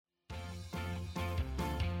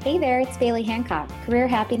Hey there, it's Bailey Hancock, career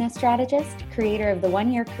happiness strategist, creator of the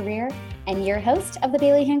One Year Career, and your host of The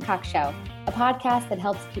Bailey Hancock Show, a podcast that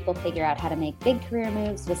helps people figure out how to make big career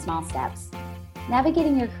moves with small steps.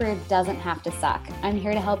 Navigating your career doesn't have to suck. I'm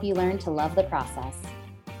here to help you learn to love the process.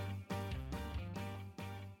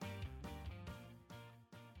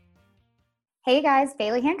 Hey guys,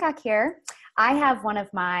 Bailey Hancock here. I have one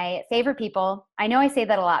of my favorite people. I know I say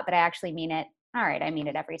that a lot, but I actually mean it. All right, I mean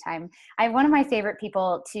it every time. I have one of my favorite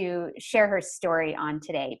people to share her story on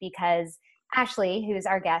today because Ashley, who's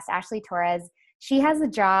our guest, Ashley Torres, she has a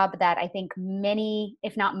job that I think many,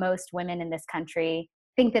 if not most women in this country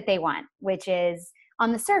think that they want, which is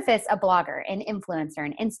on the surface, a blogger, an influencer,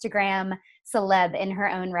 an Instagram celeb in her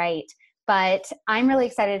own right. But I'm really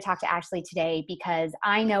excited to talk to Ashley today because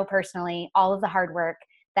I know personally all of the hard work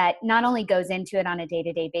that not only goes into it on a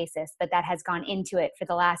day-to-day basis, but that has gone into it for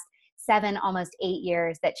the last 7, almost 8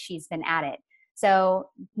 years that she's been at it. So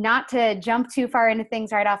not to jump too far into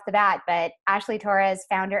things right off the bat, but Ashley Torres,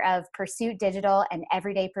 founder of Pursuit Digital and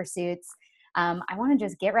Everyday Pursuits. I want to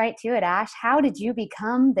just get right to it, Ash. How did you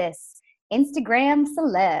become this Instagram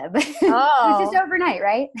celeb? Oh, It was just overnight,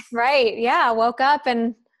 right? right. Yeah. Woke up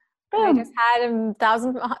and I just had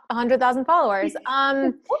 100,000 followers.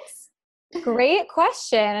 Whoops. Great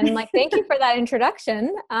question. And thank you for that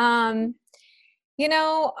introduction.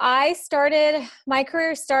 My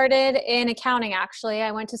career started in accounting, actually.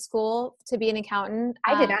 I went to school to be an accountant.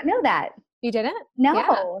 I did not know that. You didn't?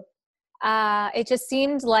 No. Yeah. It just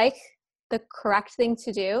seemed like the correct thing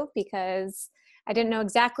to do because I didn't know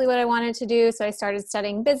exactly what I wanted to do. So I started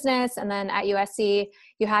studying business. And then at USC,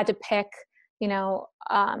 you had to pick, a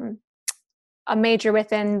major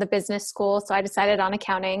within the business school. So I decided on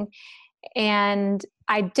accounting. And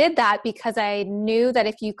I did that because I knew that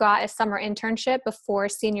if you got a summer internship before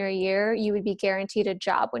senior year, you would be guaranteed a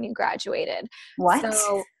job when you graduated. What?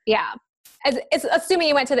 So, yeah. It's assuming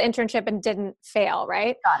you went to the internship and didn't fail,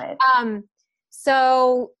 right? Got it.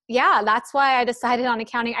 That's why I decided on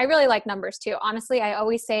accounting. I really like numbers too. Honestly, I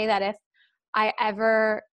always say that if I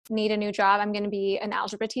ever need a new job, I'm going to be an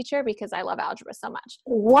algebra teacher because I love algebra so much.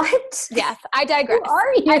 What? Yes, I digress. Who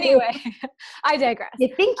are you? Anyway, I digress. You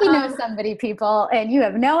think you know somebody, people, and you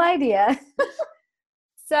have no idea.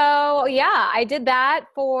 So yeah, I did that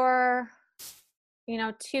for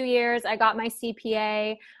 2 years. I got my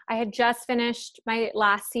CPA. I had just finished my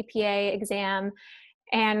last CPA exam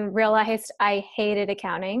and realized I hated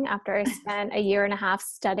accounting after I spent a year and a half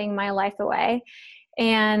studying my life away.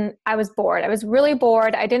 And I was bored. I was really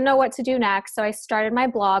bored. I didn't know what to do next. So I started my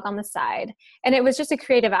blog on the side. And it was just a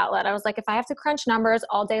creative outlet. I was like, if I have to crunch numbers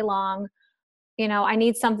all day long, I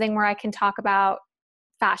need something where I can talk about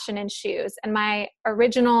fashion and shoes. And my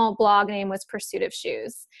original blog name was Pursuit of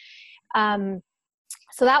Shoes. So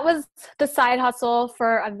that was the side hustle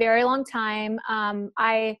for a very long time.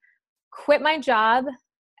 I quit my job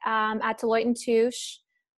at Deloitte & Touche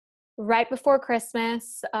right before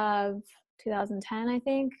Christmas of 2010, I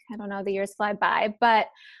think. I don't know, the years fly by, but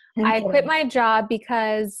I quit my job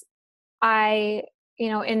because in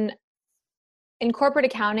corporate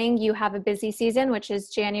accounting, you have a busy season, which is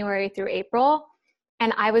January through April.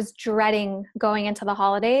 And I was dreading going into the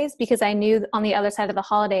holidays because I knew on the other side of the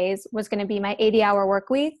holidays was going to be my 80-hour work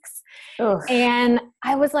weeks. Ugh. And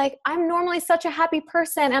I was like, I'm normally such a happy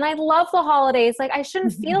person and I love the holidays. I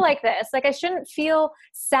shouldn't feel like this. I shouldn't feel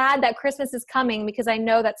sad that Christmas is coming because I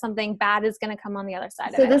know that something bad is going to come on the other side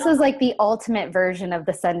of it. So this was like the ultimate version of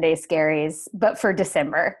the Sunday Scaries, but for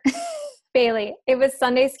December. Bailey, it was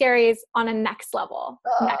Sunday Scaries on a next level.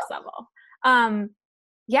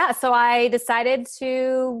 So I decided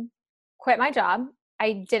to quit my job.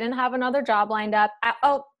 I didn't have another job lined up.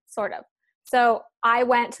 Sort of. So I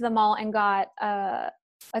went to the mall and got a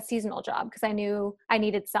seasonal job because I knew I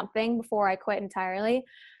needed something before I quit entirely.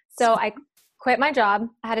 So I quit my job.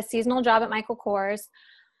 I had a seasonal job at Michael Kors.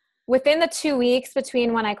 Within the 2 weeks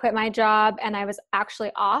between when I quit my job and I was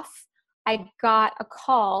actually off, I got a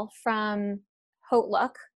call from Haute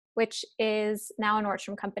Look, which is now a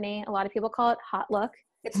Nordstrom company. A lot of people call it Hot Look.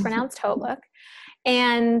 It's pronounced Haute Look.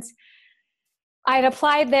 And I'd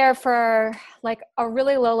applied there for a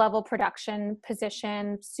really low level production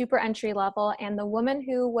position, super entry level. And the woman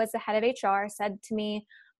who was the head of HR said to me,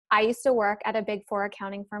 I used to work at a Big Four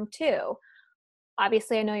accounting firm too.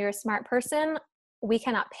 Obviously, I know you're a smart person. We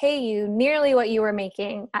cannot pay you nearly what you were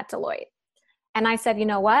making at Deloitte. And I said, you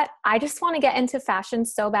know what? I just want to get into fashion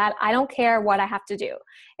so bad. I don't care what I have to do.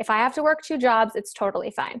 If I have to work 2 jobs, it's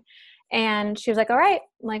totally fine. And she was like, all right,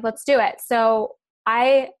 let's do it. So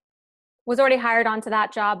I was already hired onto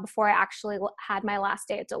that job before I actually had my last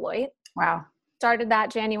day at Deloitte. Wow. Started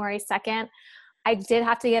that January 2nd. I did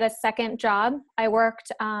have to get a second job. I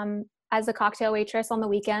worked as a cocktail waitress on the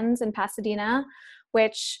weekends in Pasadena,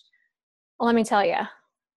 which, let me tell you,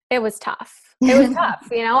 it was tough. It was tough.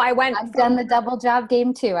 I've done the double job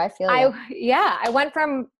game too. I feel you. I went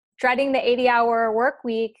from dreading the 80-hour work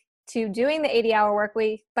week to doing the 80-hour work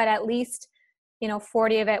week, but at least,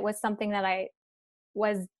 40 of it was something that I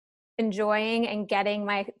was enjoying and getting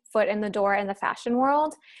my foot in the door in the fashion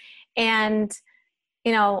world. And,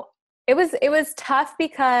 it was tough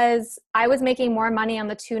because I was making more money on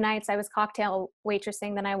the 2 nights I was cocktail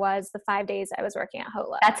waitressing than I was the 5 days I was working at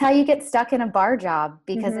Hotla. That's how you get stuck in a bar job,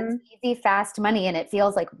 because it's easy, fast money. And it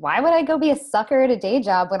feels like, why would I go be a sucker at a day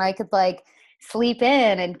job when I could sleep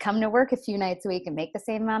in and come to work a few nights a week and make the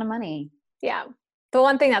same amount of money? Yeah. The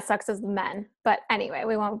one thing that sucks is the men, but anyway,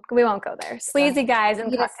 we won't go there. Sleazy guys and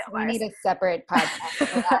cocktail bars. We need a separate podcast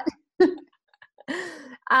for that.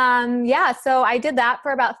 So I did that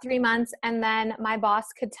for about 3 months, and then my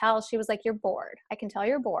boss could tell. She was like, "You're bored. I can tell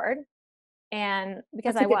you're bored." And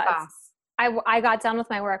because I was, I got done with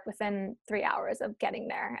my work within 3 hours of getting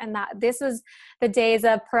there. And this was the days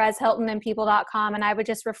of Perez Hilton and people.com. And I would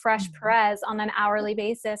just refresh Perez on an hourly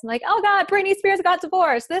basis. I'm like, oh God, Britney Spears got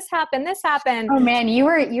divorced. This happened. Oh man, you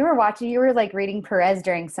were reading Perez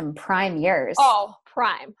during some prime years. Oh,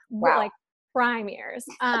 prime. Wow. Like prime years.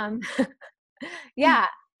 Yeah.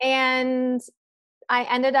 And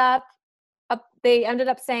I they ended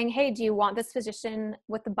up saying, hey, do you want this position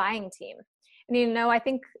with the buying team? And, I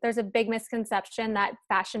think there's a big misconception that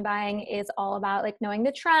fashion buying is all about knowing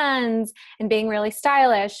the trends and being really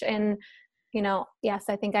stylish. And, yes,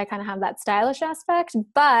 I think I kind of have that stylish aspect,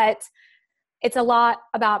 but it's a lot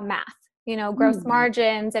about math, gross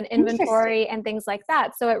margins and inventory and things like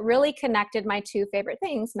that. So it really connected my 2 favorite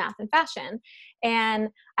things, math and fashion. And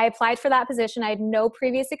I applied for that position. I had no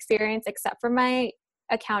previous experience except for my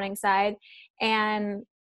accounting side. And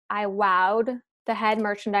I wowed the head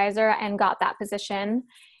merchandiser and got that position.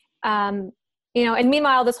 And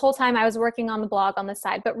meanwhile, this whole time I was working on the blog on the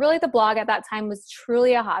side, but really the blog at that time was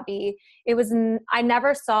truly a hobby. I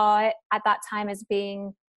never saw it at that time as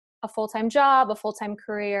being a full-time job, a full-time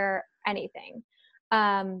career, anything.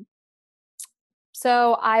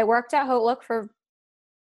 So I worked at Hotlook for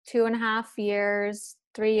 2.5 years,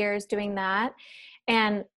 3 years doing that.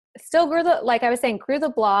 And still grew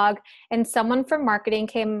the blog. And someone from marketing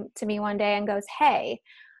came to me one day and goes, hey,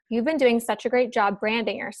 you've been doing such a great job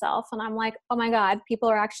branding yourself. And I'm like, oh my God, people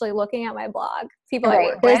are actually looking at my blog.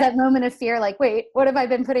 There's that moment of fear, wait, what have I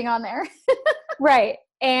been putting on there? Right.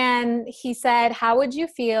 And he said, how would you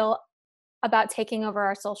feel about taking over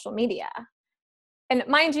our social media? And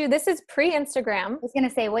mind you, this is pre-Instagram. I was going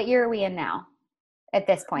to say, what year are we in now? At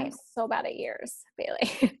this point, I'm so bad at years,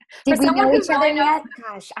 Bailey. Did we know each other yet?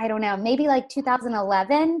 Gosh, I don't know. Maybe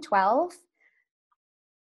 2011, 12?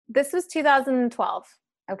 This was 2012.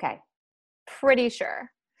 Okay. Pretty sure.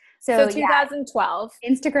 So 2012. Yeah.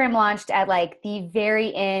 Instagram launched at the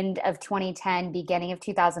very end of 2010, beginning of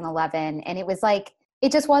 2011. And it was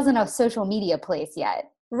it just wasn't a social media place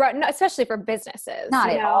yet. Right. No, especially for businesses. Not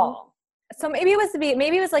at all. So maybe it was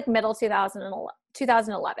middle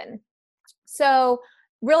 2011. So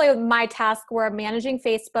really my tasks were managing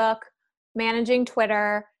Facebook, managing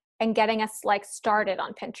Twitter, and getting us started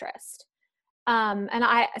on Pinterest.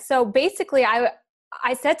 So basically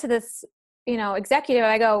I said to this, executive,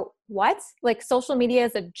 I go, what? Social media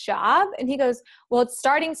is a job? And he goes, well, it's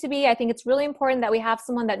starting to be. I think it's really important that we have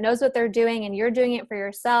someone that knows what they're doing and you're doing it for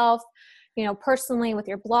yourself, personally with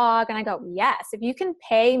your blog. And I go, yes, if you can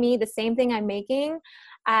pay me the same thing I'm making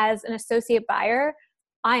as an associate buyer,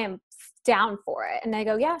 I am down for it. And they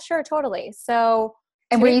go, yeah, sure, totally. So,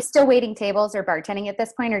 and were you still waiting tables or bartending at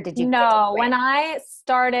this point, or did you? No, when I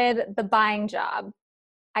started the buying job,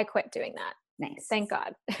 I quit doing that. Nice. Thank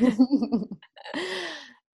God.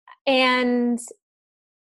 And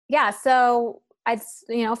yeah, so I,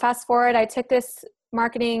 fast forward, I took this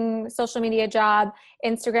marketing social media job.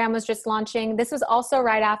 Instagram was just launching. This was also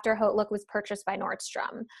right after Hotlook was purchased by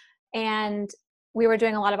Nordstrom. And we were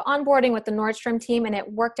doing a lot of onboarding with the Nordstrom team, and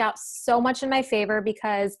it worked out so much in my favor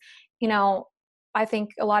because, I think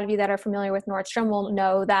a lot of you that are familiar with Nordstrom will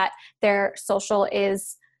know that their social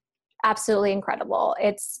is absolutely incredible.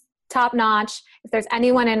 It's top notch. If there's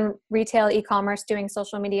anyone in retail e-commerce doing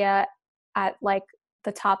social media at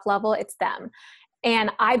the top level, it's them.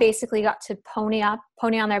 And I basically got to pony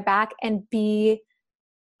on their back and be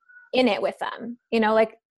in it with them.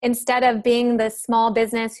 instead of being the small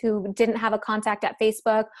business who didn't have a contact at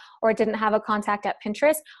Facebook or didn't have a contact at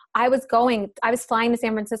Pinterest, I was flying to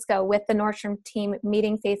San Francisco with the Nordstrom team,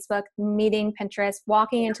 meeting Facebook, meeting Pinterest,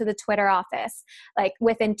 walking into the Twitter office, like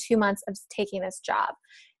within 2 months of taking this job.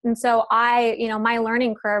 And so my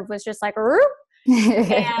learning curve was just like,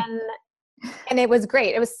 and it was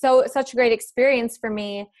great. It was such a great experience for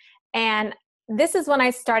me. And this is when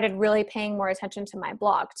I started really paying more attention to my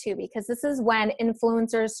blog too, because this is when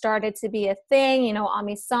influencers started to be a thing.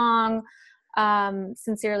 Ami Song,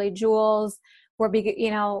 Sincerely Jules were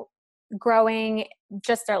growing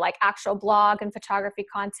just their like actual blog and photography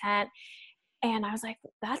content. And I was like,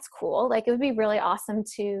 that's cool. Like, it would be really awesome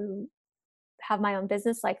to have my own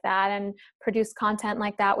business like that and produce content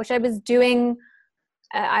like that, which I was doing.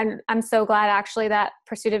 I'm so glad actually that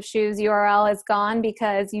Pursuit of Shoes URL is gone,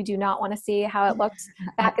 because you do not want to see how it looked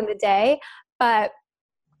back in the day. But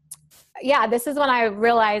yeah, this is when I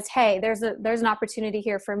realized, hey, there's an opportunity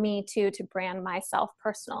here for me to brand myself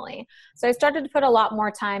personally. So I started to put a lot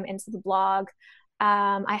more time into the blog.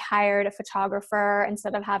 I hired a photographer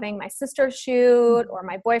instead of having my sister shoot or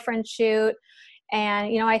my boyfriend shoot.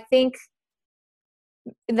 And, I think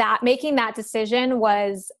that making that decision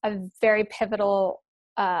was a very pivotal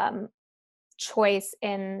choice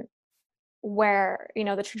in where,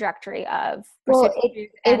 the trajectory of. Well,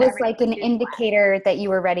 it was like an indicator that you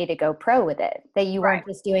were ready to go pro with it, that you weren't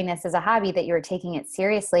just doing this as a hobby, that you were taking it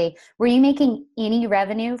seriously. Were you making any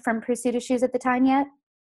revenue from Pursuit of Shoes at the time yet?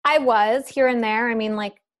 I was here and there. I mean,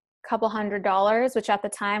 like a couple $100s, which at the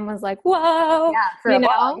time was like, whoa, yeah, for a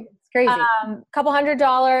blog. It's crazy. Couple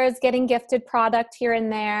 $100, getting gifted product here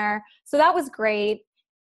and there. So that was great.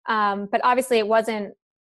 But obviously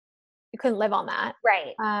you couldn't live on that.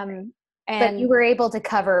 Right. But you were able to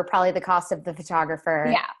cover probably the cost of the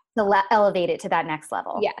photographer to elevate it to that next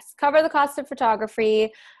level. Yes. Cover the cost of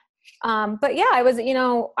photography. But yeah, I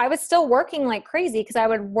was still working like crazy, because I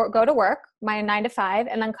would go to work, my 9 to 5,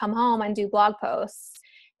 and then come home and do blog posts.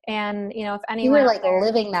 And, if anyone, you were like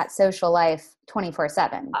living that social life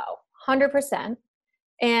 24/7. Oh, 100%.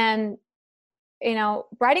 And,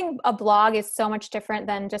 writing a blog is so much different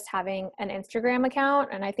than just having an Instagram account.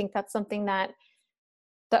 And I think that's something that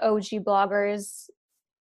the OG bloggers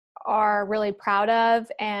are really proud of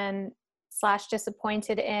and /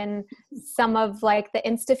 disappointed in. Some of like the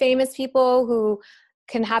Insta famous people who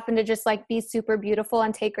can happen to just like be super beautiful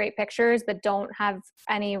and take great pictures, but don't have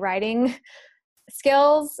any writing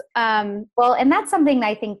skills. Well, and that's something that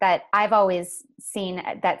I think that I've always seen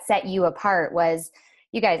that set you apart was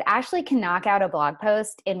you guys actually can knock out a blog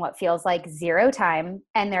post in what feels like 0 time,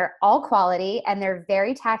 and they're all quality and they're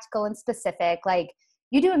very tactical and specific. Like,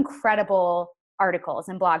 you do incredible articles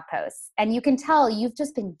and blog posts, and you can tell you've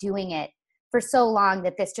just been doing it for so long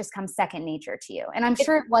that this just comes second nature to you. And I'm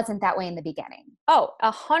sure it wasn't that way in the beginning. Oh,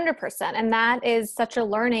 100%. And that is such a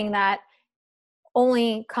learning that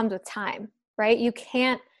only comes with time, right? You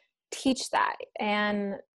can't teach that.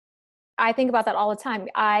 And I think about that all the time.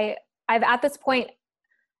 I've at this point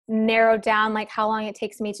narrowed down like how long it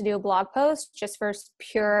takes me to do a blog post, just for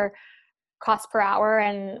pure cost per hour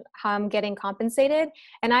and how I'm getting compensated.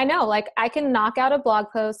 And I know, like, I can knock out a blog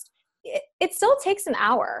post. It still takes an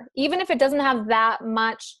hour, even if it doesn't have that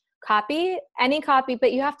much any copy,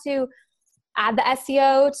 but you have to add the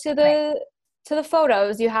SEO to the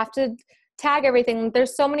photos. You have to tag everything.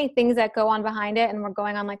 There's so many things that go on behind it. And we're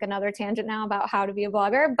going on like another tangent now about how to be a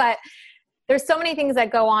blogger, but there's so many things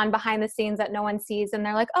that go on behind the scenes that no one sees. And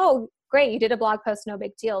they're like, oh, great, you did a blog post, no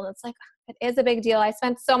big deal. And it's like, it is a big deal. I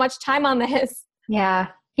spent so much time on this. Yeah.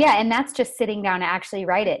 Yeah. And that's just sitting down to actually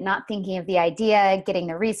write it, not thinking of the idea, getting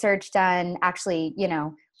the research done, actually,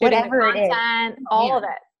 whatever it is. All of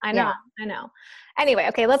it. I know. Anyway,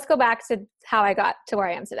 okay, let's go back to how I got to where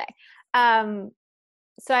I am today.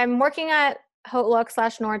 So I'm working at Hotlook /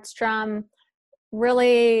 Nordstrom,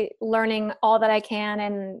 really learning all that I can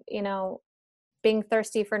and, being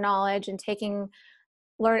thirsty for knowledge and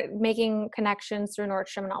making connections through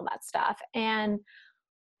Nordstrom and all that stuff. And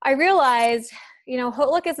I realized,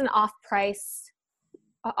 Hotlook is an off-price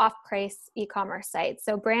e-commerce site.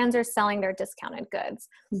 So brands are selling their discounted goods.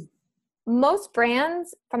 Most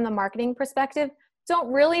brands, from the marketing perspective,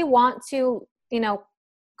 don't really want to,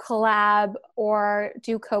 collab or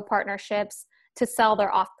do co-partnerships to sell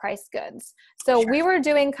their off-price goods. So we were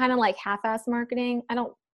doing kind of like half-ass marketing. I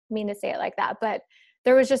don't mean to say it like that, but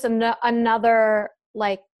there was just another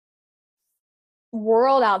like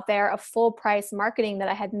world out there of full price marketing that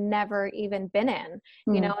I had never even been in,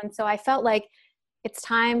 and so I felt like it's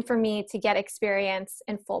time for me to get experience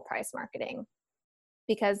in full price marketing,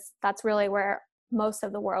 because that's really where most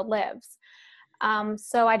of the world lives.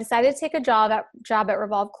 So I decided to take a job at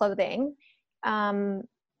Revolve Clothing,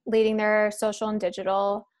 leading their social and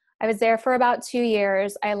digital. I was there for about 2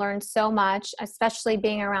 years. I learned so much, especially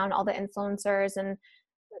being around all the influencers. And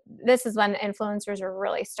this is when influencers are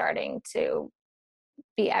really starting to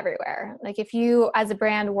be everywhere. Like if you as a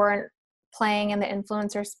brand weren't playing in the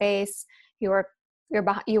influencer space, you were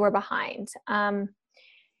behind.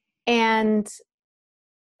 And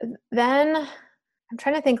then I'm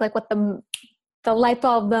trying to think like what the light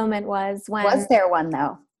bulb moment was when. Was there one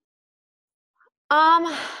though?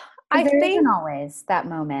 I There think isn't always that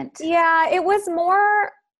moment. yeah, it was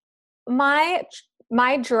more my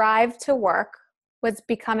drive to work was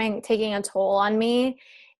taking a toll on me,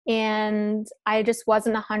 and I just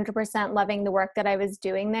wasn't 100% loving the work that I was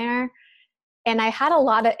doing there. And I had a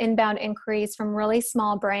lot of inbound inquiries from really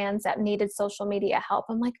small brands that needed social media help.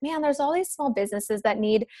 I'm like, man, there's all these small businesses that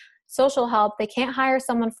need social help. They can't hire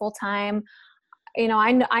someone full time.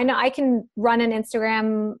 I know I can run an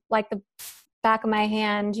Instagram like the back of my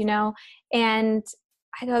hand, and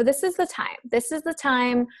I go, this is the time. This is the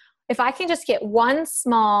time. If I can just get one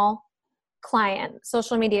small client,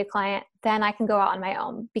 social media client, then I can go out on my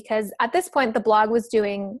own. Because at this point, the blog was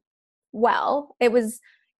doing well. It was,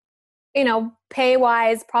 pay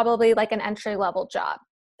wise, probably like an entry level job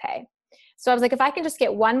pay. So I was like, if I can just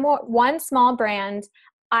get one small brand,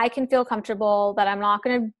 I can feel comfortable that I'm not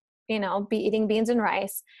going to, be eating beans and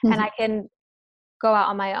rice, and I can go out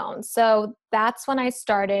on my own. So that's when I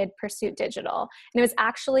started Pursuit Digital. And it was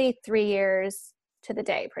actually 3 years to the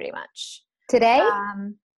day, pretty much. Today?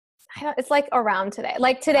 It's like around today.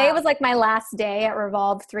 Like today was like my last day at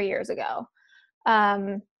Revolve 3 years ago.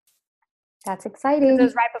 That's exciting. It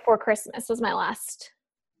was right before Christmas was my last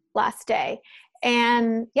day.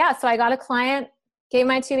 And yeah, so I got a client, gave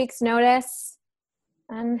my 2 weeks notice,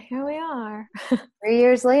 and here we are. 3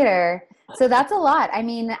 years later. So that's a lot. I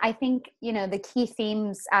mean, I think, the key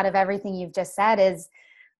themes out of everything you've just said is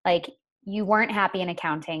like you weren't happy in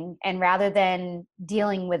accounting, and rather than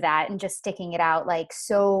dealing with that and just sticking it out like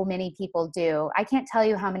so many people do. I can't tell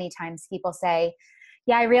you how many times people say,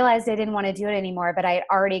 yeah, I realized I didn't want to do it anymore, but I had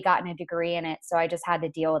already gotten a degree in it, so I just had to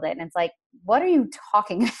deal with it. And it's like, what are you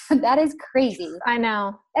talking about? That is crazy. I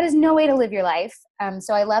know. That is no way to live your life.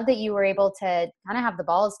 So I love that you were able to kind of have the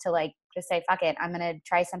balls to like just say, fuck it, I'm going to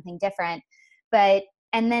try something different.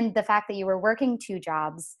 And then the fact that you were working 2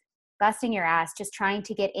 jobs, busting your ass, just trying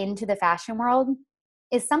to get into the fashion world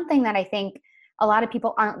is something that I think a lot of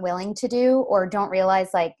people aren't willing to do or don't realize,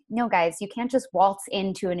 like, no, guys, you can't just waltz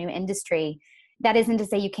into a new industry. That isn't to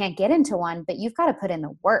say you can't get into one, but you've got to put in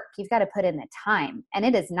the work. You've got to put in the time. And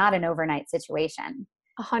it is not an overnight situation.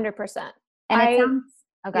 100%. And it sounds,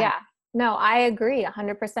 yeah, no, I agree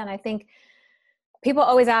 100%. I think people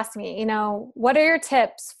always ask me, what are your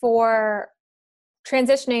tips for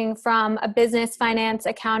transitioning from a business, finance,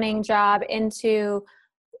 accounting job into,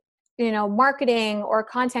 marketing or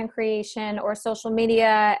content creation or social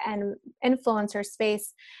media and influencer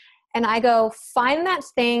space? And I go, find that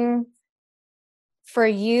thing for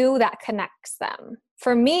you that connects them.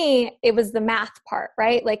 For me, it was the math part,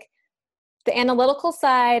 right? Like the analytical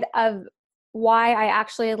side of why I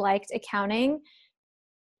actually liked accounting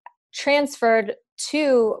transferred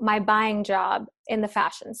to my buying job in the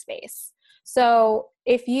fashion space. So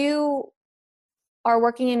if you are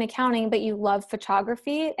working in accounting, but you love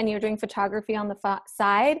photography and you're doing photography on the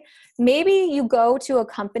side, maybe you go to a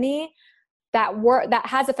company that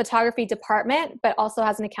has a photography department, but also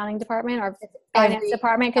has an accounting department or finance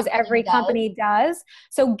department, because every company does.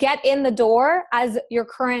 So get in the door as your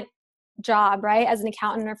current job, right? As an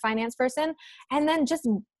accountant or finance person, and then just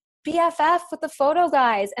BFF with the photo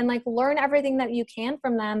guys and like learn everything that you can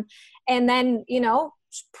from them. And then,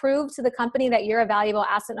 prove to the company that you're a valuable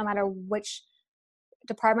asset no matter which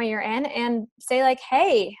department you're in, and say like,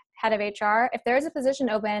 hey, head of HR, if there's a position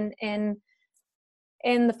open in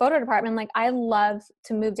the photo department, like I love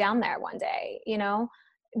to move down there one day.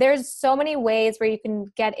 There's so many ways where you can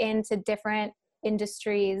get into different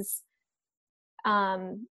industries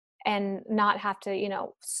and not have to,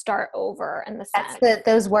 start over in the sense. That's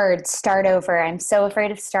those words, start over. I'm so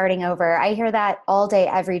afraid of starting over. I hear that all day,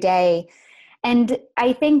 every day. And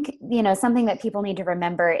I think, something that people need to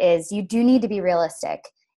remember is you do need to be realistic.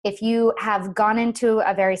 If you have gone into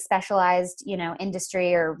a very specialized,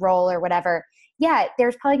 industry or role or whatever, yeah,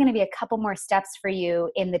 there's probably going to be a couple more steps for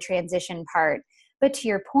you in the transition part. But to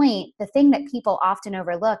your point, the thing that people often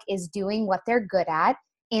overlook is doing what they're good at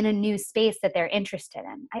in a new space that they're interested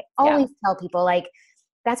in. I always tell people, like,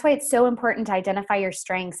 that's why it's so important to identify your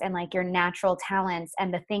strengths and like your natural talents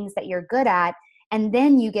and the things that you're good at, And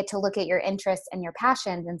then you get to look at your interests and your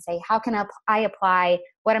passions and say, how can I apply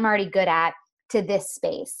what I'm already good at to this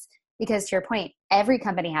space? Because to your point, every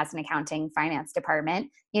company has an accounting finance department,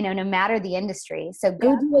 no matter the industry. So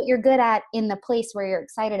go do what you're good at in the place where you're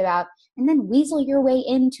excited about, and then weasel your way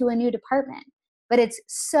into a new department. But it's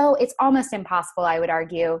almost impossible, I would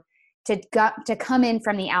argue, to come in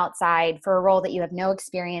from the outside for a role that you have no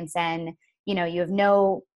experience in.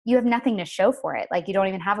 You have nothing to show for it. Like, you don't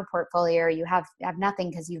even have a portfolio, or you have nothing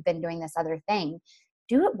because you've been doing this other thing.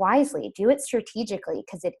 Do it wisely, do it strategically,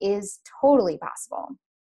 because it is totally possible.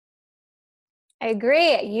 I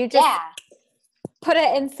agree. You just put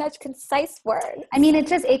it in such concise words. I mean,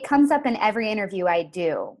 it comes up in every interview I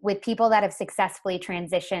do with people that have successfully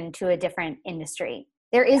transitioned to a different industry.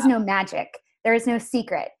 There is no magic. There is no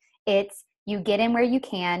secret. It's, you get in where you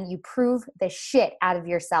can, you prove the shit out of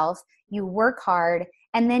yourself, you work hard,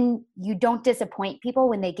 and then you don't disappoint people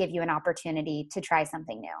when they give you an opportunity to try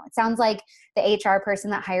something new. It sounds like the HR person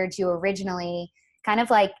that hired you originally, kind of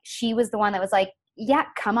like, she was the one that was like, yeah,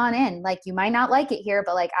 come on in. Like, you might not like it here,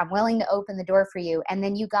 but like, I'm willing to open the door for you. And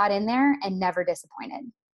then you got in there and never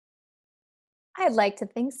disappointed. I'd like to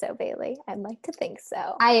think so, Bailey. I'd like to think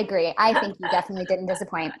so. I agree. I think you definitely didn't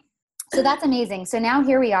disappoint. So that's amazing. So now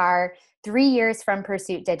here we are, 3 years from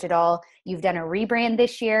Pursuit Digital. You've done a rebrand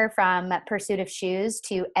this year from Pursuit of Shoes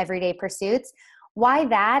to Everyday Pursuits. Why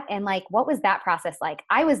that? And like, what was that process like?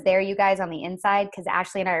 I was there, you guys, on the inside, because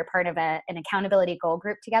Ashley and I are part of an accountability goal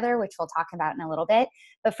group together, which we'll talk about in a little bit.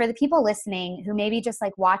 But for the people listening who maybe just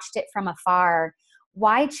like watched it from afar,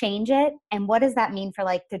 why change it? And what does that mean for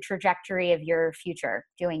like the trajectory of your future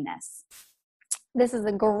doing this? This is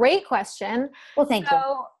a great question. Well, thank you.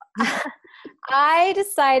 I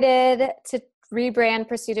decided to rebrand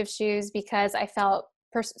Pursuit of Shoes because I felt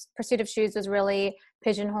Pursuit of Shoes was really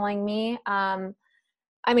pigeonholing me.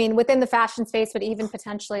 I mean, within the fashion space, but even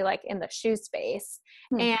potentially like in the shoe space.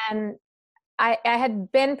 And I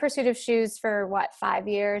had been Pursuit of Shoes for 5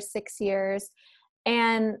 years, 6 years.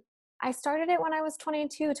 And I started it when I was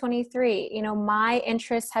 22, 23. My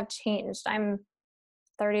interests have changed. I'm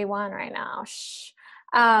 31 right now.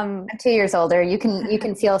 I'm 2 years older. You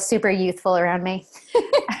can feel super youthful around me.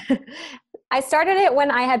 I started it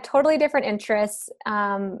when I had totally different interests.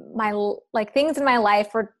 My things in my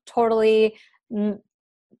life were totally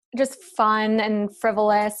just fun and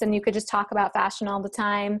frivolous, and you could just talk about fashion all the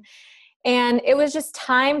time. And it was just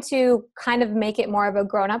time to kind of make it more of a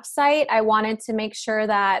grown-up site. I wanted to make sure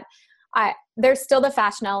that there's still the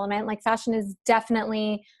fashion element. Like, fashion is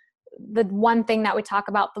definitely the one thing that we talk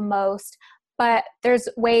about the most. But there's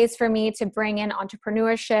ways for me to bring in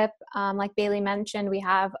entrepreneurship. Like Bailey mentioned, we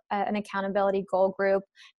have an accountability goal group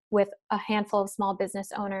with a handful of small business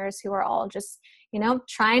owners who are all just,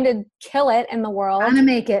 trying to kill it in the world. Trying to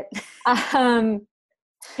make it.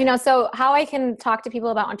 So how I can talk to people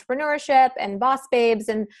about entrepreneurship and boss babes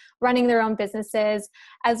and running their own businesses,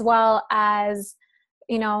 as well as,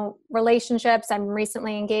 relationships. I'm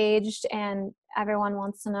recently engaged, and everyone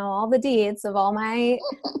wants to know all the deeds of all my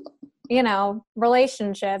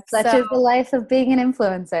relationships. Such is the life of being an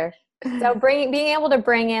influencer. So being able to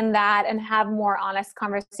bring in that and have more honest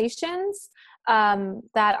conversations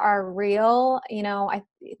that are real.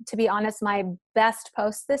 To be honest, my best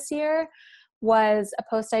post this year was a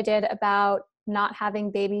post I did about not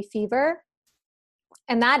having baby fever.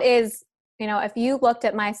 And that is, if you looked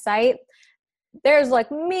at my site, there's like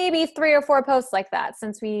maybe 3 or 4 posts like that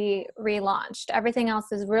since we relaunched. Everything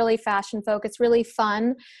else is really fashion focused, really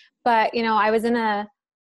fun. But, I was in a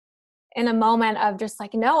moment of just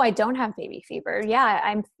like, no, I don't have baby fever. Yeah,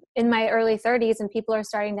 I'm in my early 30s and people are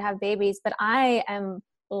starting to have babies, but I am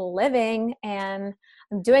living and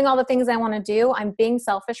I'm doing all the things I want to do. I'm being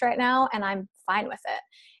selfish right now and I'm fine with it.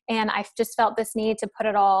 And I just felt this need to put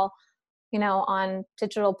it all, on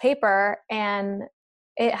digital paper, and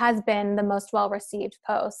it has been the most well-received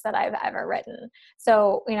post that I've ever written.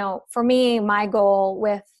 So, for me, my goal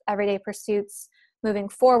with Everyday Pursuits moving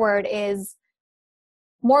forward is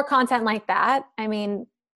more content like that. I mean,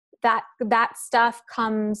 that stuff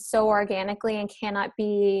comes so organically and cannot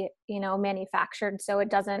be, manufactured. So it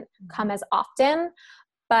doesn't come as often,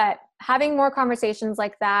 but having more conversations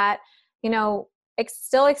like that,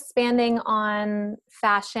 still expanding on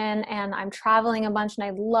fashion, and I'm traveling a bunch and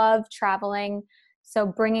I love traveling. So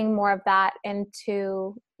bringing more of that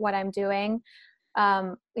into what I'm doing.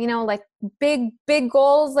 Like big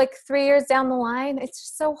goals, like 3 years down the line, it's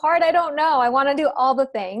just so hard. I don't know. I want to do all the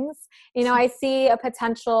things. I see a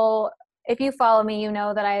potential. If you follow me, you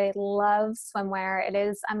know that I love swimwear.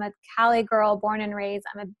 I'm a Cali girl, born and raised.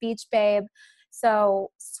 I'm a beach babe.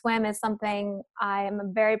 So swim is something I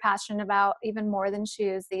am very passionate about, even more than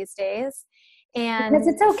shoes these days. And Because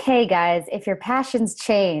it's okay, guys. If your passions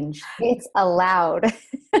change, it's allowed.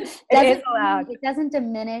 it is allowed. It doesn't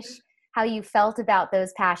diminish how you felt about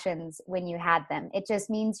those passions when you had them. It just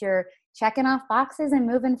means you're checking off boxes and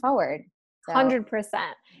moving forward. So, 100%.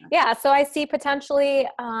 Yeah. So I see potentially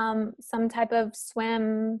some type of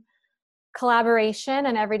swim collaboration,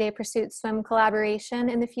 an everyday pursuit swim collaboration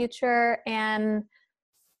in the future. And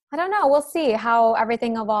I don't know, we'll see how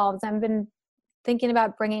everything evolves. I've been thinking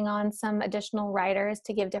about bringing on some additional writers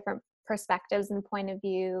to give different perspectives and points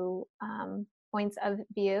of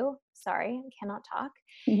view. Sorry, I cannot talk.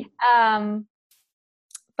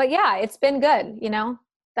 But yeah, it's been good.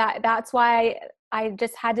 That's why I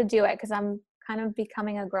just had to do it, because I'm kind of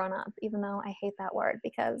becoming a grown up, even though I hate that word,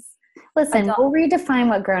 because listen, we'll redefine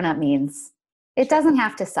what grown up means. It doesn't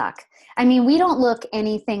have to suck. I mean, we don't look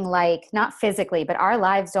anything like, not physically, but our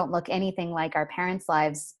lives don't look anything like our parents'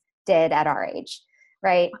 lives did at our age,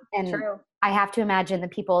 right? And True. I have to imagine the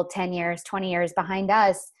people 10 years, 20 years behind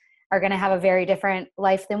us are going to have a very different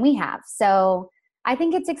life than we have. So I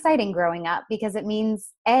think it's exciting growing up, because it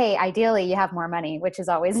means A, ideally you have more money, which is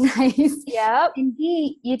always nice. Yep. And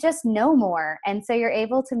B, you just know more. And so you're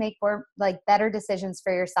able to make more, like, better decisions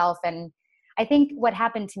for yourself. And I think what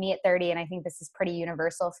happened to me at 30, and I think this is pretty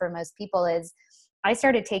universal for most people, is I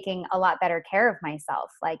started taking a lot better care of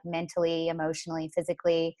myself, like mentally, emotionally,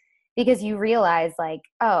 physically, because you realize, like,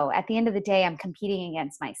 oh, at the end of the day, I'm competing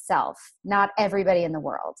against myself, not everybody in the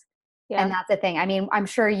world. Yeah. And that's the thing. I mean, I'm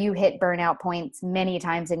sure you hit burnout points many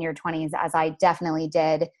times in your 20s, as I definitely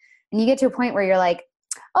did. And you get to a point where you're like,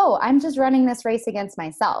 oh, I'm just running this race against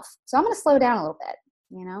myself. So I'm going to slow down a little bit,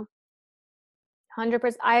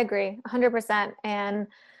 100%. I agree. 100%. And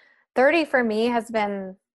 30 for me has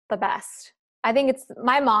been the best. I think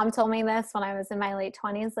my mom told me this when I was in my late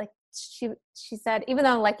 20s. Like she said, even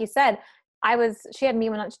though, like you said, she had me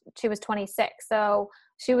when she was 26. So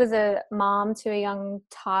she was a mom to a young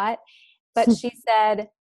tot, but she said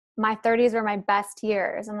my 30s were my best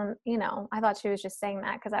years. And I thought she was just saying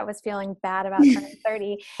that because I was feeling bad about turning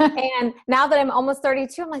 30. And now that I'm almost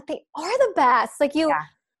 32, I'm like, they are the best. Like you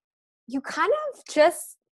kind of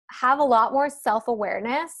just have a lot more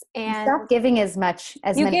self-awareness, and stop giving as much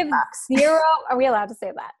as you many give fucks. zero. Are we allowed to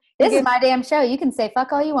say that? This is my damn show. You can say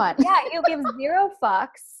fuck all you want. Yeah, you give zero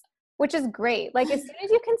fucks, which is great. Like, as soon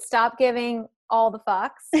as you can stop giving all the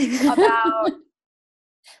fucks about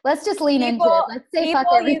let's just lean into it. Let's say fuck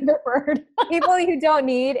every other word. People you don't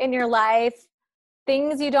need in your life,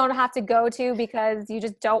 things you don't have to go to because you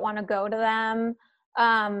just don't want to go to them.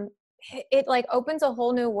 It like opens a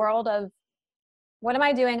whole new world of, what am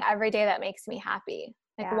I doing every day that makes me happy?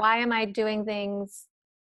 Like, why am I doing things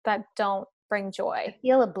that don't bring joy? I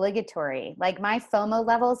feel obligatory. Like, my FOMO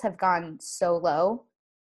levels have gone so low.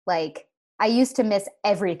 Like, I used to miss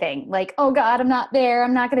everything. Like, oh God, I'm not there.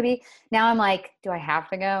 I'm not going to be. Now I'm like, do I have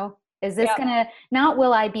to go? Is this going to, not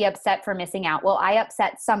will I be upset for missing out? Will I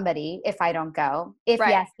upset somebody if I don't go? If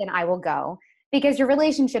yes, then I will go. Because your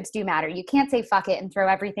relationships do matter. You can't say fuck it and throw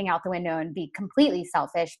everything out the window and be completely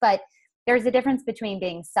selfish. But there's a difference between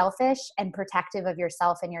being selfish and protective of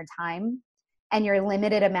yourself and your time and your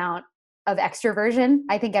limited amount of extroversion.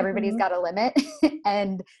 I think everybody's got a limit,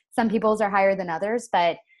 and some people's are higher than others.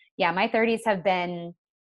 But yeah, my 30s have been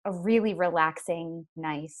a really relaxing,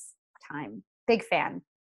 nice time. Big fan.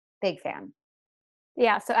 Big fan.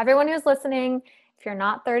 Yeah. So everyone who's listening, if you're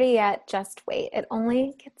not 30 yet, just wait. It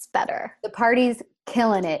only gets better. The party's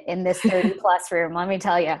killing it in this 30 plus room. Let me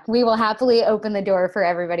tell you, we will happily open the door for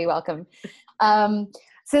everybody. Welcome.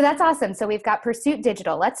 So that's awesome. So we've got Pursuit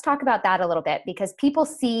Digital. Let's talk about that a little bit, because people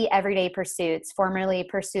see Everyday Pursuits, formerly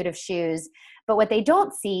Pursuit of Shoes, but what they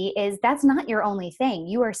don't see is that's not your only thing.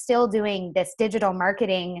 You are still doing this digital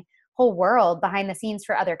marketing whole world behind the scenes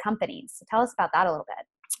for other companies. So tell us about that a little bit.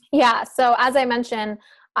 Yeah. So as I mentioned,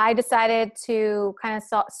 I decided to kind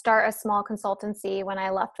of start a small consultancy when I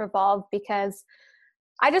left Revolve, because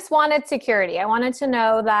I just wanted security. I wanted to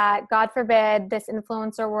know that, God forbid, this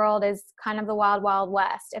influencer world is kind of the wild, wild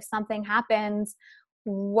west. If something happens,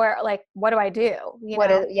 what do I do?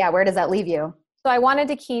 Where does that leave you? So I wanted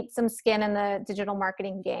to keep some skin in the digital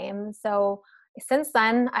marketing game. So since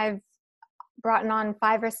then, I've brought on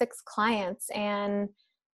 5 or 6 clients, and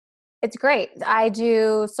it's great. I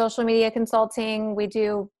do social media consulting. We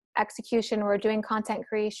do execution. We're doing content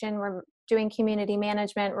creation. We're doing community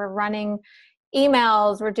management. We're running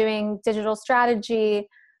emails. We're doing digital strategy,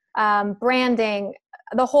 branding,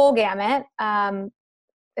 the whole gamut.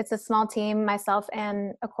 It's a small team, myself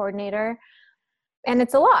and a coordinator. And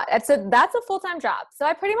it's a lot. That's a full-time job. So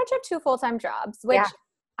I pretty much have 2 full-time jobs, which,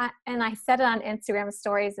 Yeah. and I said it on Instagram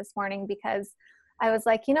stories this morning because I was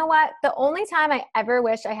like, you know what? The only time I ever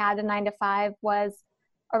wish I had a 9 to 5 was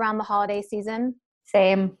around the holiday season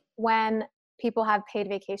Same. when people have paid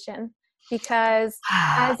vacation. Because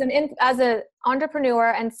as an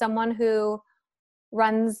entrepreneur and someone who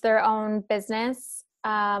runs their own business,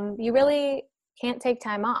 you really can't take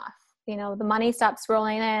time off. You know, the money stops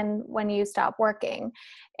rolling in when you stop working.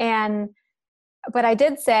 But I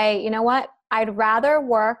did say, you know what? I would rather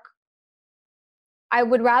work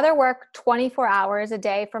 24 hours a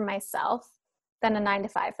day for myself than a 9 to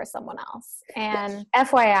 5 for someone else. And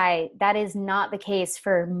FYI, that is not the case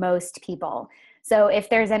for most people. So if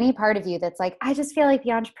there's any part of you that's like, I just feel like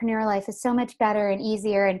the entrepreneur life is so much better and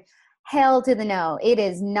easier, and hell to the no, it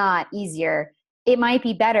is not easier. It might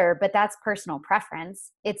be better, but that's personal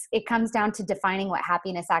preference. It comes down to defining what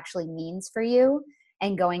happiness actually means for you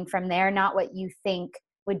and going from there, not what you think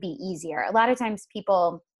would be easier. A lot of times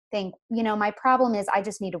people think, my problem is I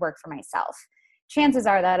just need to work for myself. Chances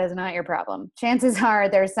are that is not your problem. Chances are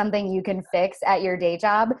there's something you can fix at your day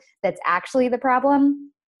job that's actually the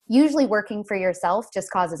problem. Usually working for yourself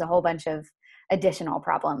just causes a whole bunch of additional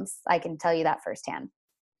problems. I can tell you that firsthand.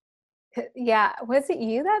 yeah, was it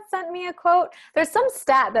you that sent me a quote? There's some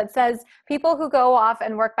stat that says people who go off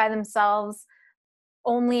and work by themselves,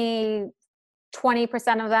 only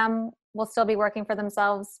 20% of them will still be working for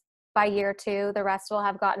themselves by year 2. The rest will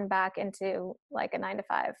have gotten back into like a 9 to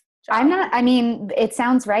 5 job. It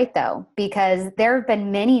sounds right though, because there have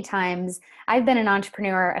been many times I've been an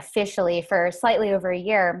entrepreneur officially for slightly over a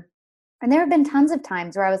year. And there have been tons of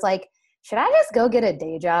times where I was like, should I just go get a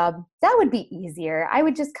day job? That would be easier. I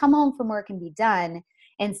would just come home from work and be done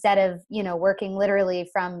instead of, working literally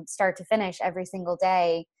from start to finish every single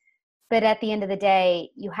day. But at the end of the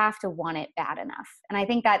day, you have to want it bad enough. And I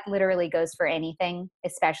think that literally goes for anything,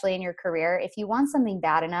 especially in your career. If you want something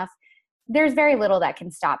bad enough, there's very little that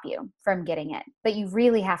can stop you from getting it. But you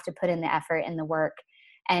really have to put in the effort and the work.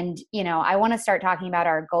 And, I want to start talking about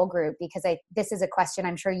our goal group because this is a question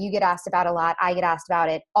I'm sure you get asked about a lot. I get asked about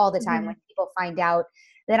it all the time when people find out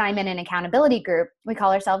that I'm in an accountability group. We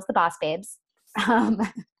call ourselves the Boss Babes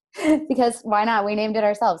because why not? We named it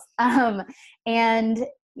ourselves. And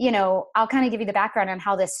I'll kind of give you the background on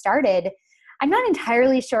how this started. I'm not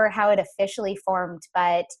entirely sure how it officially formed,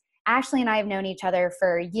 but Ashley and I have known each other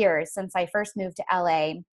for years since I first moved to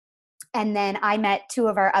LA. And then I met 2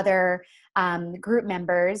 of our other group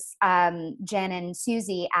members, Jen and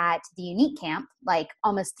Susie, at the Unique Camp, like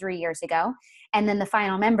almost 3 years ago. And then the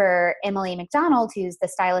final member, Emily McDonald, who's the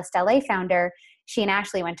Stylist LA founder, she and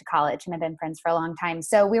Ashley went to college and have been friends for a long time.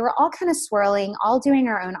 So we were all kind of swirling, all doing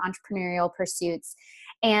our own entrepreneurial pursuits.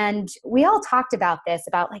 And we all talked about this,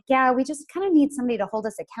 about like, yeah, we just kind of need somebody to hold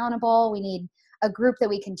us accountable. We need a group that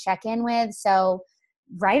we can check in with. So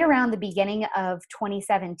right around the beginning of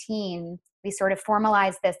 2017, we sort of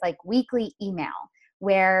formalized this like weekly email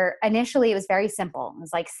where initially it was very simple. It was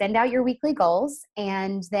like, send out your weekly goals.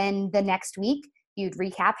 And then the next week you'd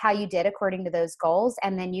recap how you did according to those goals.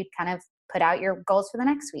 And then you'd kind of put out your goals for the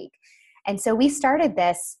next week. And so we started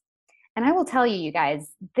this. And I will tell you, you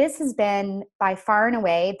guys, this has been by far and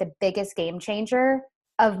away the biggest game changer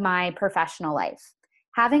of my professional life.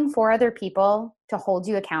 Having 4 other people to hold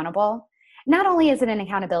you accountable. Not only is it an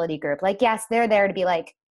accountability group, like, yes, they're there to be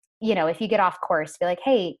like, if you get off course, be like,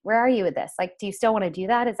 hey, where are you with this? Like, do you still want to do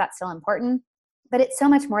that? Is that still important? But it's so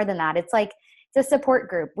much more than that. It's like, it's a support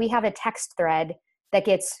group. We have a text thread that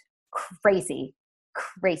gets crazy,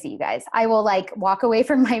 you guys. I will like walk away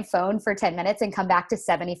from my phone for 10 minutes and come back to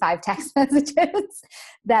 75 text messages.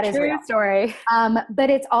 That is True real story.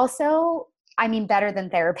 But it's also, better than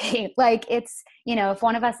therapy. Like it's, if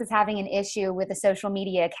one of us is having an issue with a social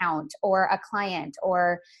media account or a client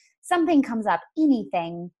or something comes up,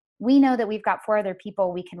 anything, we know that we've got 4 other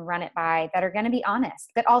people we can run it by that are going to be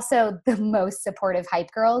honest, but also the most supportive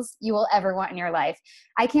hype girls you will ever want in your life.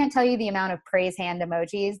 I can't tell you the amount of praise hand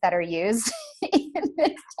emojis that are used.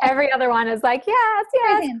 Every other one is like, yes,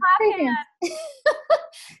 praise hand.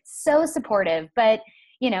 So supportive, but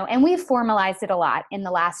and we've formalized it a lot in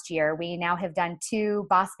the last year. We now have done 2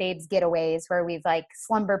 Boss Babes getaways where we've like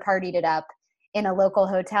slumber partied it up in a local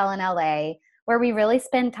hotel in LA, where we really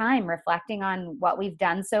spend time reflecting on what we've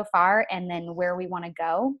done so far and then where we want to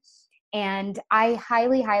go. And I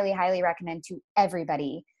highly, highly, highly recommend to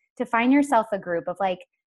everybody to find yourself a group of like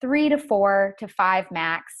 3 to 4 to 5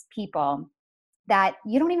 max people that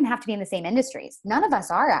you don't even have to be in the same industries. None of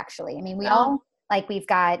us are actually. We all, like, we've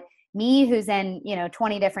got me who's in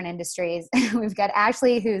 20 different industries. We've got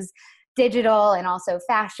Ashley who's digital and also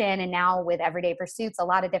fashion. And now with Everyday Pursuits, a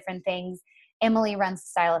lot of different things. Emily runs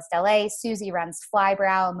Stylist LA. Susie runs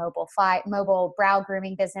Flybrow, mobile brow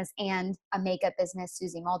grooming business, and a makeup business,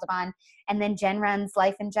 Susie Moldavon. And then Jen runs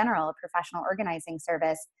Life in General, a professional organizing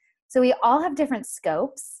service. So we all have different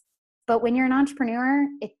scopes, but when you're an entrepreneur,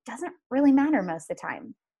 it doesn't really matter most of the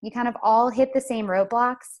time. You kind of all hit the same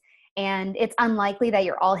roadblocks, and it's unlikely that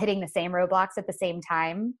you're all hitting the same roadblocks at the same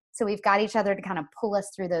time. So we've got each other to kind of pull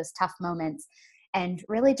us through those tough moments and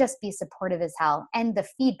really just be supportive as hell. And the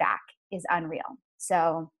feedback is unreal.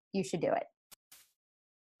 So you should do it.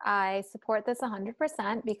 I support this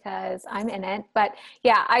 100% because I'm in it. But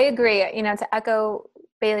yeah, I agree. You know, to echo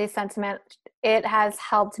Bailey's sentiment, it has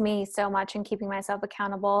helped me so much in keeping myself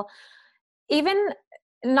accountable. Even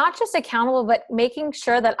not just accountable, but making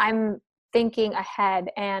sure that I'm thinking ahead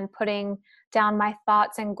and putting down my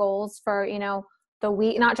thoughts and goals for, you know, the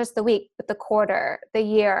week, not just the week, but the quarter, the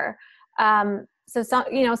year. So some,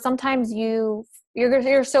 you know, sometimes you're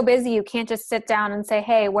so busy, you can't just sit down and say,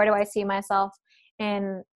 hey, where do I see myself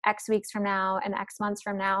in X weeks from now and X months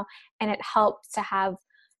from now? And it helps to have,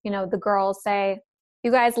 you know, the girls say,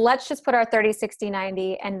 you guys, let's just put our 30, 60,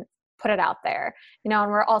 90 and put it out there, you know.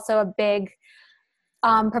 And we're also a big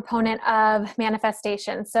proponent of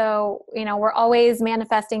manifestation. So, you know, we're always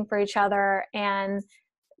manifesting for each other and,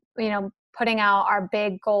 you know, putting out our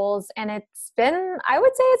big goals. And it's been, I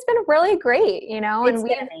would say it's been really great, you know, and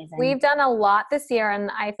we've done a lot this year. And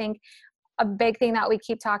I think a big thing that we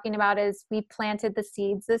keep talking about is we planted the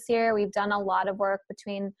seeds this year. We've done a lot of work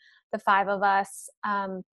between the 5 of us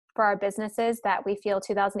for our businesses that we feel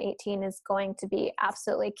 2018 is going to be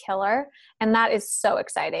absolutely killer. And that is so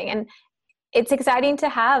exciting. And it's exciting to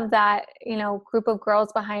have that, you know, group of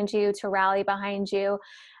girls behind you, to rally behind you.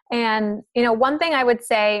 And, you know, one thing I would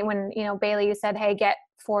say when, you know, Bailey, you said, hey, get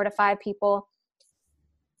 4 to 5 people.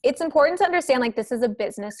 It's important to understand, like, this is a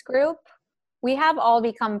business group. We have all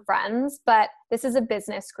become friends, but this is a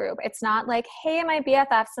business group. It's not like, hey, my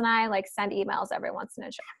BFFs and I like send emails every once in a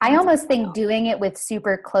while. I almost think doing it with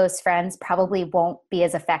super close friends probably won't be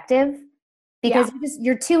as effective because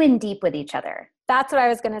you're too in deep with each other. That's what I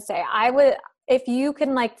was going to say. I would, if you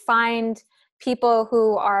can like find people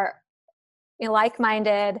who are, you know,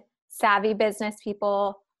 like-minded, savvy business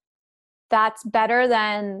people, that's better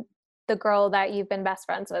than the girl that you've been best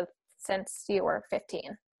friends with since you were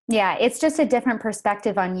 15. Yeah, it's just a different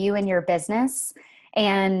perspective on you and your business.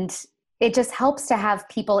 And it just helps to have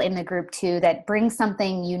people in the group too that bring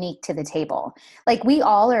something unique to the table. Like, we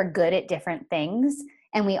all are good at different things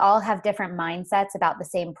and we all have different mindsets about the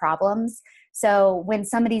same problems. So when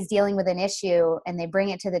somebody's dealing with an issue and they bring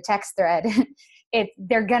it to the text thread,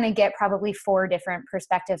 they're going to get probably 4 different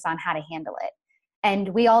perspectives on how to handle it. And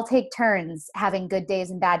we all take turns having good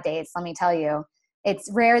days and bad days. Let me tell you,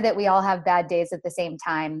 it's rare that we all have bad days at the same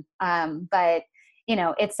time. But you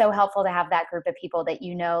know, it's so helpful to have that group of people that,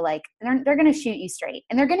 you know, like they're going to shoot you straight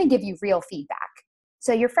and they're going to give you real feedback.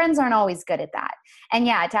 So your friends aren't always good at that. And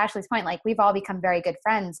yeah, to Ashley's point, like, we've all become very good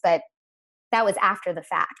friends, but that was after the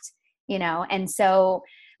fact, you know? And so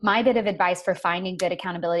my bit of advice for finding good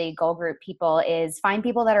accountability goal group people is find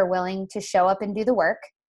people that are willing to show up and do the work,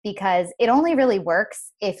 because it only really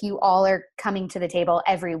works if you all are coming to the table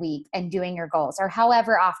every week and doing your goals, or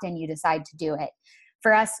however often you decide to do it.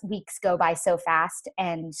 For us, weeks go by so fast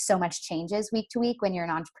and so much changes week to week when you're an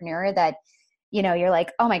entrepreneur that, you know, you're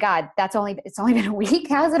like, oh my God, it's only been a week.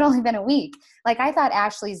 How's it only been a week? Like, I thought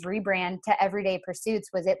Ashley's rebrand to Everyday Pursuits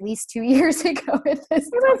was at least 2 years ago at this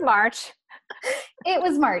point. It was March. It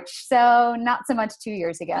was March. So not so much 2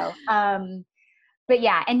 years ago. But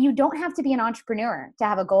yeah, and you don't have to be an entrepreneur to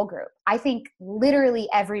have a goal group. I think literally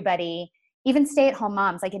everybody, even stay-at-home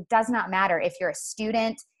moms, like, it does not matter if you're a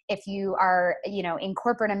student, if you are, you know, in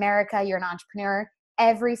corporate America, you're an entrepreneur.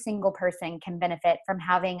 Every single person can benefit from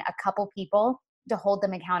having a couple people to hold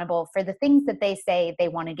them accountable for the things that they say they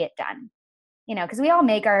want to get done. You know, because we all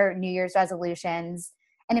make our New Year's resolutions,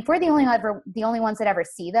 and if we're the only ones that ever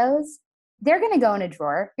see those, they're going to go in a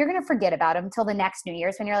drawer. You're going to forget about them until the next New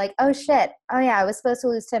Year's when you're like, oh shit, oh yeah, I was supposed to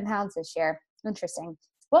lose 10 pounds this year. Interesting.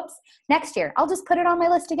 Whoops. Next year, I'll just put it on my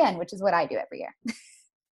list again, which is what I do every year.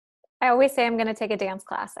 I always say I'm going to take a dance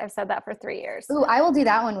class. I've said that for 3 years. Ooh, I will do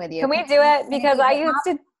that one with you. Can we do it? Because I used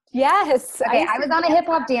to, yes. Okay, I was on a hip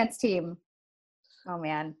hop dance team. Oh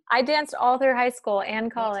man. I danced all through high school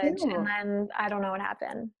and college, and then I don't know what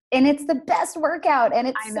happened. And it's the best workout, and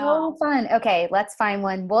it's so fun. Okay, let's find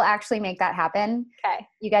one. We'll actually make that happen. Okay.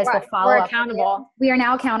 You guys will follow up. We're accountable. We are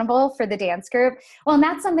now accountable for the dance group. Well, and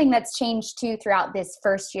that's something that's changed too throughout this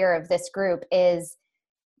first year of this group is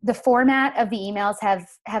the format of the emails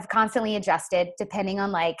have constantly adjusted depending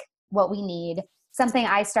on like what we need. Something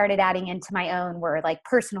I started adding into my own were like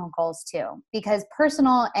personal goals too, because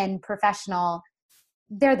personal and professional,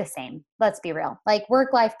 they're the same. Let's be real. Like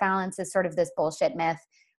work-life balance is sort of this bullshit myth.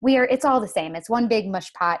 It's all the same. It's one big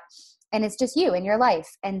mush pot and it's just you and your life.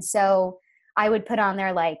 And so I would put on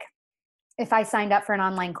there, like, if I signed up for an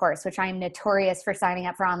online course, which I'm notorious for signing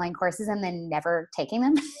up for online courses and then never taking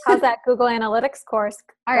them. How's that Google Analytics course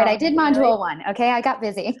All right, I going, did module 1. Okay, I got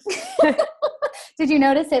busy. Did you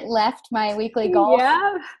notice it left my weekly goal?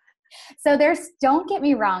 Yeah. So don't get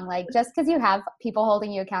me wrong, like just because you have people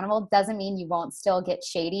holding you accountable doesn't mean you won't still get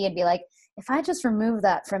shady and be like, if I just remove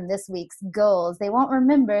that from this week's goals, they won't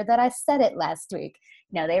remember that I said it last week.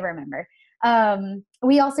 No, they remember.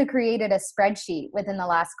 We also created a spreadsheet within the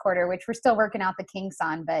last quarter, which we're still working out the kinks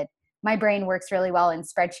on, but my brain works really well in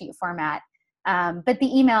spreadsheet format. But the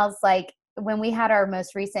emails, like when we had our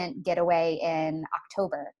most recent getaway in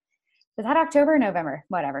October, was that October or November?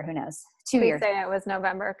 Whatever, who knows? 2 Please years. say it was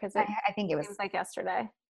November because I think it was. Seems like yesterday.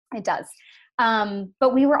 It does.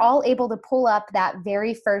 But we were all able to pull up that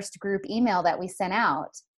very first group email that we sent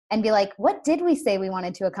out and be like, what did we say we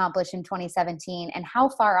wanted to accomplish in 2017 and how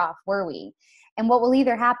far off were we? And what will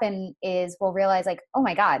either happen is we'll realize like, oh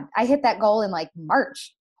my God, I hit that goal in like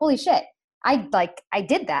March. Holy shit. I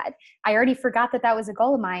did that. I already forgot that was a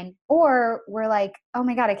goal of mine. Or we're like, oh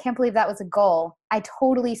my God, I can't believe that was a goal. I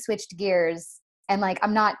totally switched gears and like,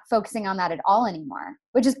 I'm not focusing on that at all anymore,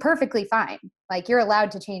 which is perfectly fine. Like you're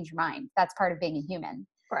allowed to change your mind. That's part of being a human.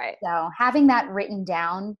 Right. So having that written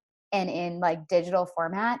down and in like digital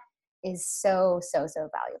format is so, so, so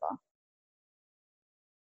valuable.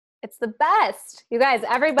 It's the best. You guys,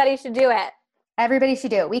 everybody should do it. Everybody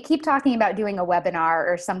should do it. We keep talking about doing a webinar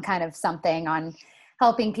or some kind of something on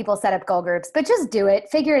helping people set up goal groups, but just do it.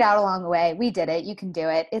 Figure it out along the way. We did it. You can do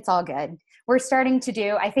it. It's all good. We're starting to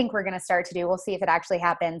do, I think we're going to start to do, we'll see if it actually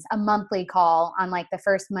happens, a monthly call on like the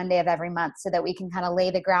first Monday of every month so that we can kind of lay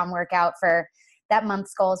the groundwork out for that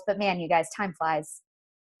month's goals. But man, you guys, time flies.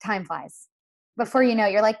 Time flies. Before you know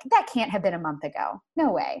it, you're like, that can't have been a month ago.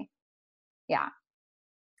 No way. Yeah.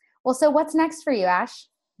 Well, so what's next for you, Ash?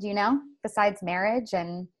 Do you know, besides marriage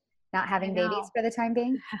and not having babies for the time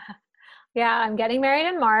being? Yeah, I'm getting married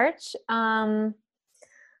in March.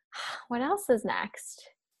 What else is next?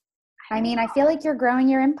 I feel like you're growing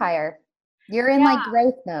your empire. You're in like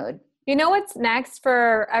growth mode. You know what's next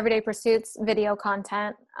for Everyday Pursuits? Video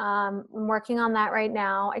content. I'm working on that right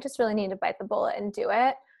now. I just really need to bite the bullet and do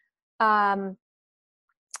it. Because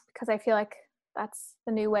I feel like that's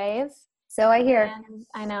the new wave. So I hear. And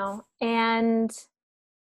I know. And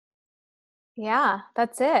yeah,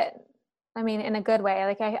 that's it. I mean, in a good way.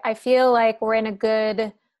 Like I feel like we're in a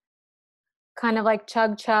good kind of like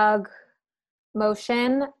chug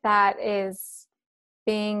motion that is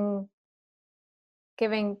giving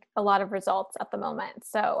a lot of results at the moment.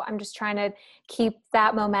 So I'm just trying to keep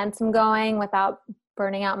that momentum going without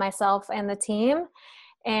burning out myself and the team.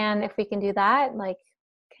 And if we can do that, like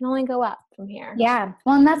can only go up from here. Yeah.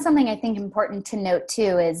 Well, and that's something I think important to note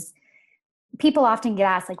too, is people often get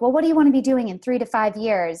asked like, well, what do you want to be doing in 3 to 5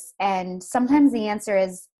 years? And sometimes the answer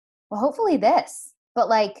is, well, hopefully this, but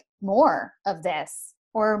like more of this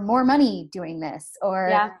or more money doing this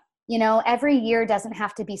or, you know, every year doesn't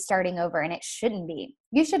have to be starting over and it shouldn't be.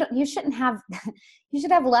 You should have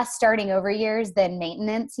less starting over years than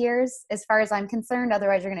maintenance years as far as I'm concerned.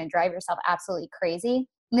 Otherwise you're going to drive yourself absolutely crazy.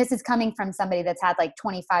 And this is coming from somebody that's had like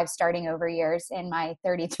 25 starting over years in my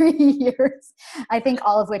 33 years. I think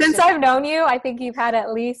all of which. Since I've known you, I think you've had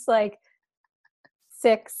at least like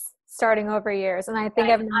 6 starting over years. And I think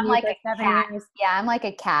I've known you for 7 years. Yeah, I'm like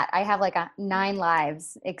a cat. I have like 9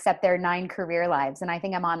 lives, except they're 9 career lives. And I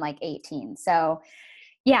think I'm on like 18. So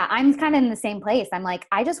yeah, I'm kind of in the same place. I'm like,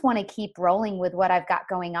 I just want to keep rolling with what I've got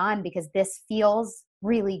going on because this feels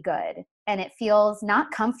really good. And it feels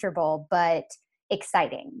not comfortable, but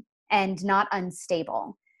exciting and not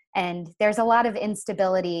unstable. And there's a lot of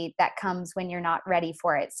instability that comes when you're not ready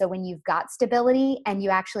for it. So when you've got stability and you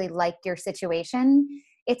actually like your situation,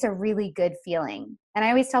 it's a really good feeling. And I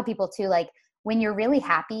always tell people too, like when you're really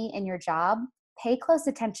happy in your job, pay close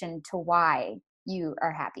attention to why you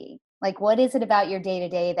are happy. Like what is it about your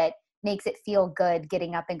day-to-day that makes it feel good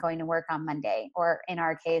getting up and going to work on Monday, or in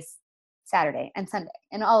our case, Saturday and Sunday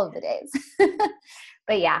and all of the days.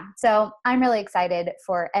 But yeah, so I'm really excited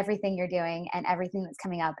for everything you're doing and everything that's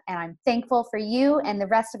coming up. And I'm thankful for you and the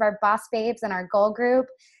rest of our boss babes and our goal group.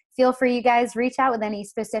 Feel free, you guys, reach out with any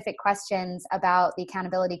specific questions about the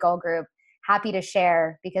accountability goal group. Happy to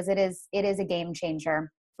share because it is a game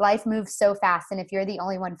changer. Life moves so fast. And if you're the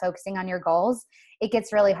only one focusing on your goals, it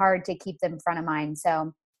gets really hard to keep them front of mind.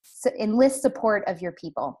 So enlist support of your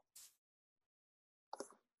people.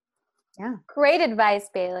 Yeah. Great advice,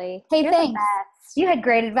 Bailey. Hey, You're the thanks. best. You had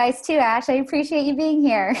great advice too, Ash. I appreciate you being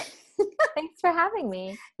here. Thanks for having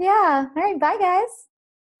me. Yeah. All right. Bye, guys.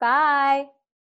 Bye.